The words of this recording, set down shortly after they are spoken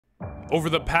Over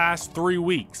the past 3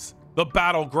 weeks, the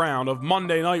battleground of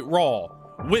Monday Night Raw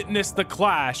witnessed the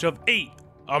clash of 8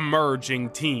 emerging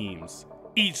teams,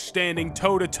 each standing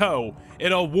toe-to-toe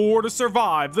in a war to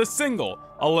survive the single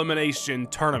elimination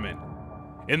tournament.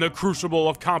 In the crucible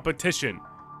of competition,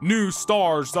 new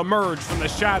stars emerged from the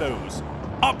shadows,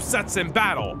 upsets in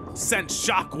battle sent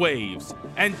shockwaves,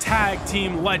 and tag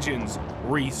team legends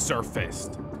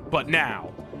resurfaced. But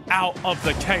now, out of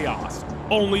the chaos,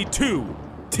 only 2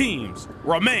 teams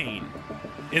remain.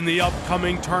 In the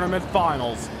upcoming tournament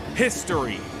finals,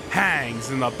 history hangs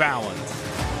in the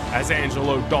balance as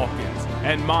Angelo Dawkins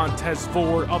and Montez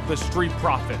Ford of the Street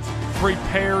Profits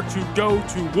prepare to go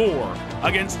to war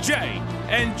against Jay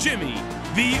and Jimmy,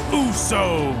 the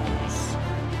Usos.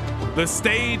 The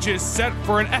stage is set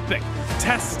for an epic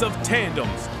test of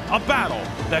tandems, a battle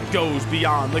that goes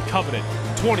beyond the coveted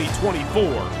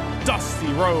 2024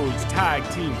 Dusty Rhodes Tag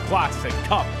Team Classic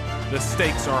Cup. The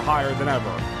stakes are higher than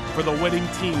ever, for the winning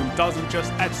team doesn't just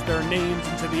etch their names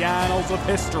into the annals of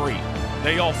history,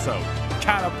 they also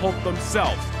catapult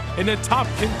themselves into top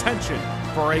contention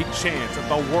for a chance at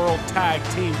the World Tag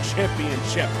Team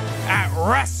Championship at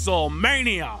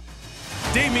WrestleMania.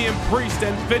 Damian Priest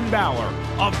and Finn Balor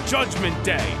of Judgment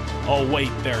Day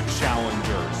await their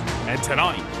challengers, and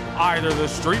tonight, either the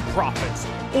Street Profits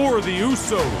or the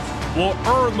Usos will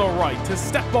earn the right to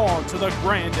step on to the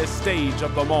grandest stage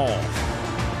of them all.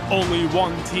 Only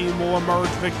one team will emerge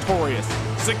victorious,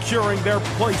 securing their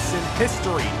place in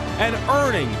history and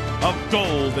earning a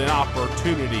golden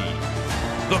opportunity.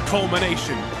 The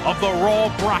culmination of the Raw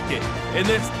bracket in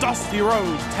this Dusty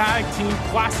Rhodes Tag Team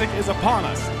Classic is upon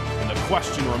us, and the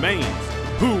question remains,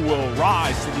 who will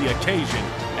rise to the occasion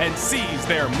and seize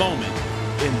their moment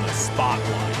in the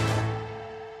spotlight?